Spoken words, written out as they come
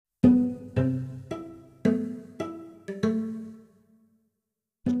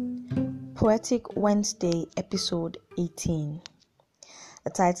Poetic Wednesday, episode 18. The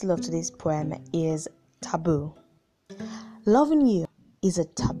title of today's poem is Taboo. Loving you is a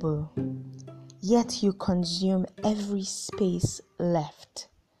taboo, yet you consume every space left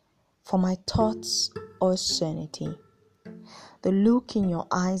for my thoughts or sanity. The look in your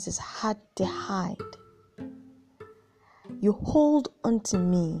eyes is hard to hide. You hold onto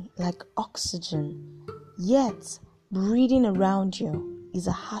me like oxygen, yet breathing around you is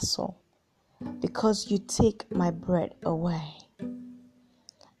a hassle because you take my breath away.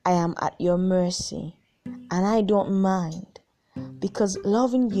 I am at your mercy and I don't mind because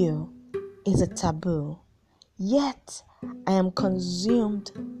loving you is a taboo, yet I am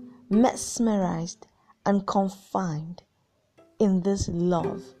consumed, mesmerized, and confined in this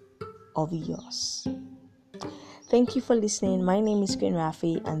love of yours. Thank you for listening. My name is Queen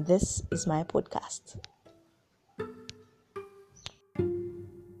Rafi and this is my podcast.